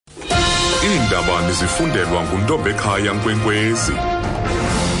Iindaba nizifundelwa nguNtombekhaya Nkwenkwezi.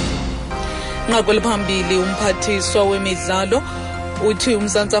 Nqaku eliphambili umphathiswa wemidlalo uthi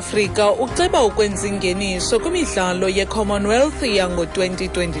uMzantsi Afrika uceba ukwenza ingeniso kwimidlalo ye-Commonwealth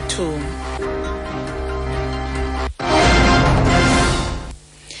yango-2022.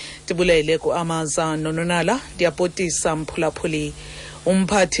 Ndibulele ku-amaza nononala ndiyapotisa mphulaphuli.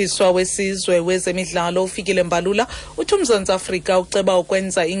 Umphathiswa wesizwe wezemidlalo uFikile Mbalula uthi uMzantsi Afrika uceba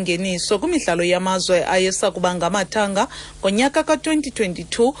ukwenza ingeniso kwimidlalo yamazwe ayesakuba ngama-Thanga ngonyaka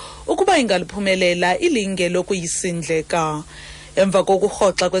ka-2022 ukuba ingaliphumelela ilinge lokuyisindleka. Emva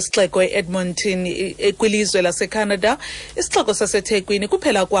kokurhoxa kwesixeko e-Edmonton kwilizwe laseCanada, isixeko saseThekwini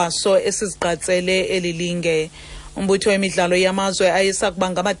kuphela kwaso esiziqatsele eli linge. Umbutho wemidlalo yamazwe ayesakuba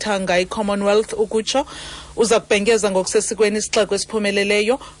ngama-Thanga i-Commonwealth ukutsho uza kubhengeza ngokusesikweni isixeko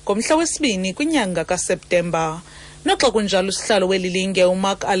esiphumeleleyo ngomhla wesibini kwinyanga kaSeptemba. Noxa kunjalo usihlalo weli linge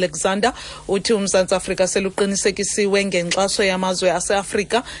uMark Alexander uthi uMzantsi Afrika seluqinisekisiwe ngenkxaso yamazwe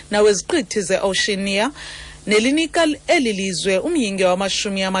ase-Afrika naweziqithi ze-Oceania nelinika eli lizwe umyinge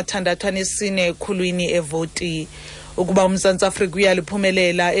wama-64 ekhulwini evoti. Ukuba uMzantsi Afrika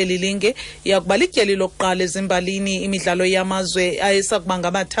uyaliphumelela eli linge, yakuba lityeli lokuqala ezimbalini imidlalo yamazwe ayesakuba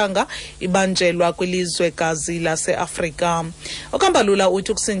ngama-Thanga ibanjelwa kwilizwekazi lase-Afrika. Mbalula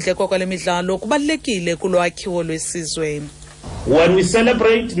uthi ukusindlekwa kwale midlalo kubalulekile kulwakhiwo lwesizwe. When we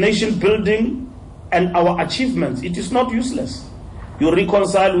celebrate nation building and our achievements, it is not useless. You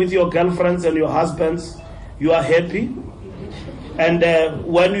reconcile with your girlfriends and your husbands, you are happy. And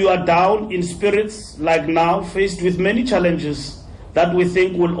when you are down in spirits, like now, faced with many challenges that we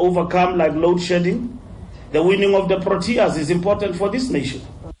think will overcome, like load shedding, the winning of the Proteas is important for this nation.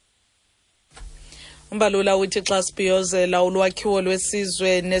 Mbalula uthi xa sibhiyozela ulwakhiwo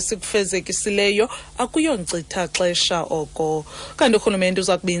lwesizwe nesikufezekisileyo akuyonkcitha xesha oko. Kanti urhulumente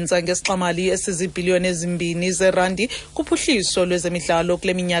uza kubinza ngesixamali esizibhiliyoni ezimbini zeerandi kuphuhliso lwezemidlalo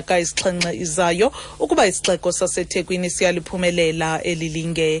kule minyaka isixhenxe izayo ukuba isixeko saseThekwini siyaliphumelela eli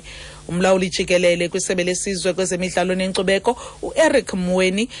linge. Umlawuli jikelele kwisebe lesizwe kwezemidlalo nenkcubeko uEric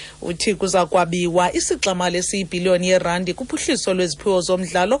Mweni uthi kuza kwabiwa isixamali esiyibhiliyoni yeerandi kuphuhliso lweziphiwo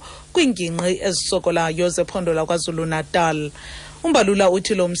zomdlalo kwiingingqi ezisokolayo zephondo laKwaZulu-Natal. Mbalula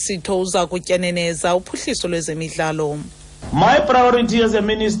uthi lo msitho uza kutyeneneza uphuhliso lwezemidlalo. My priority as a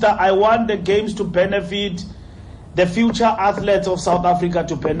minister, I want the games to benefit the future athletes of South Africa,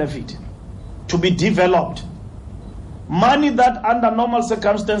 to benefit, to be developed. Money that under normal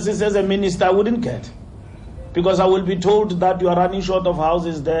circumstances as a minister I wouldn't get, because I will be told that you are running short of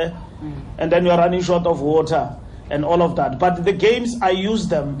houses there and then you are running short of water and all of that. But the games, I use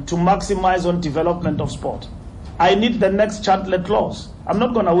them to maximize on development of sport. I need the next Chantlet clause. I'm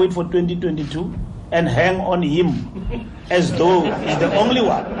not going to wait for 2022 and hang on him as though he's the only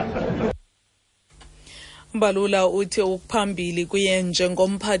one. Mbalula uthi ukuphambili kuye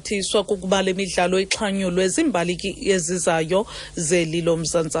njengomphathiswa kukuba le midlalo ixhanyulwe zimbaliki ezizayo zeli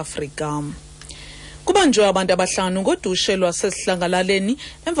loMzantsi Afrika. Kubanjwe abantu abahlanu ngodushe lwasesihlangalaleni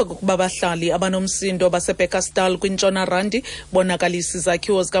emva kokuba abahlali abanomsindo baseBekkersdal kwintshona Randi bonakalisa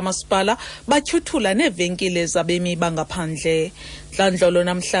izakhiwo zikamasipala batyhuthula neevenkile zabemi bangaphandle. Ndlandlolo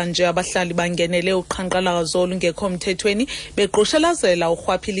namhlanje abahlali bangenele uqhankqalazo olungekho mthethweni beqoshelazela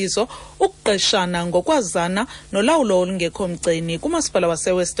urhwaphilizo, ukuqeshana ngokwazana nolawulo olungekho mgceni kumasipala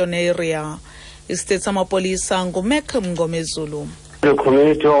wase-Western Area. Isithetsi amapolisa nguMek Mngomezulu. The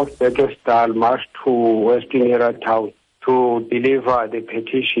community of Bekkersdal marched to Western Area town to deliver the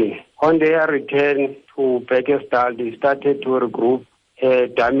petition. On their return to Bekkersdal, they started to regroup,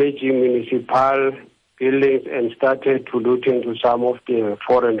 damaging municipal buildings and started to loot into some of the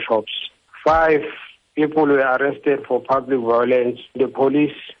foreign shops. 5 people were arrested for public violence. The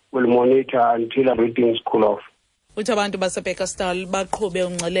police will monitor until everything is cool off. Uthi abantu baseBekkersdal baqhube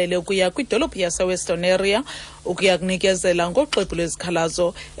ungcelele ukuya kwidolophu yase-Western Area ukuya kunikezela ngoxwebhu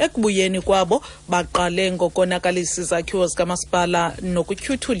lwezikhalazo. Ekubuyeni kwabo baqale ngokonakalisa izakhiwo zikamasipala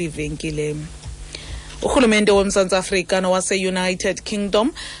nokutyhuthula ivenkile. Urhulumente woMzantsi Afrika nowase-United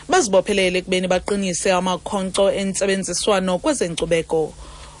Kingdom bazibophelele ekubeni baqinise amakhonkco entsebenziswano kwezenkcubeko.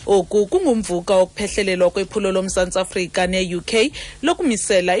 Oku kungumvuka wokuphehlelelwa kwephulo loMzantsi Afrika ne-UK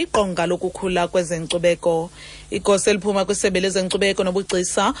lokumisela iqonga lokukhula kwezenkcubeko. Igosa eliphuma kwisebe lezenkcubeko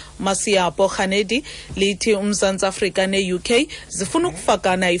nobugcisa Masiapo Khanedi lithi uMzantsi Afrika ne-UK zifuna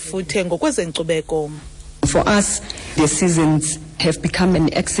ukufakana ifuthe ngokwezenkcubeko. For us, the seasons have become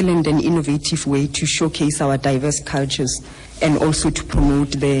an excellent and innovative way to showcase our diverse cultures and also to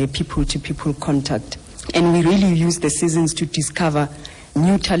promote the people-to-people contact. And we really use the seasons to discover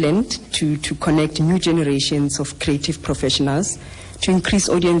new talent, to connect new generations of creative professionals, to increase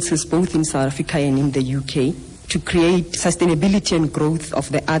audiences both in South Africa and in the UK, to create sustainability and growth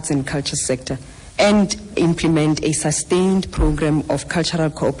of the arts and culture sector, and implement a sustained program of cultural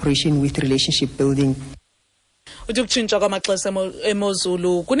cooperation with relationship building. Uthi ukutshintsha kwamaxesha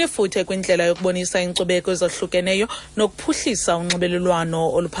emozulu kunefuthe kwindlela yokubonisa inkcubeko ezahlukeneyo nokuphuhlisa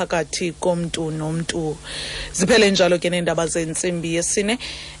unxibelelwano oluphakathi komntu nomntu. Ziphele njalo ke neendaba zentsimbi yesine.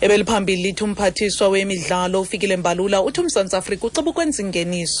 Eliphambili lithi Umphathiswa wemidlalo uFikile Mbalula uthi uMzantsi Afrika uceba ukwenza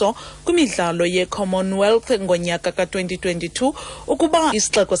ingeniso kwimidlalo ye-Commonwealth ngonyaka ka-2022 ukuba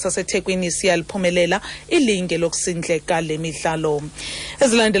isixeko saseThekwini siyaliphumelela ilinge lokuyisindleka le midlalo.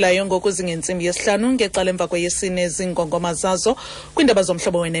 Ezilandelayo ngoku zingentsimbi yesihlanu ngecala emva kweyesine zingongoma zazo kwindaba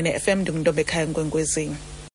zomhlobo wenene FM ndinguntombekhaya nkwenkwezi.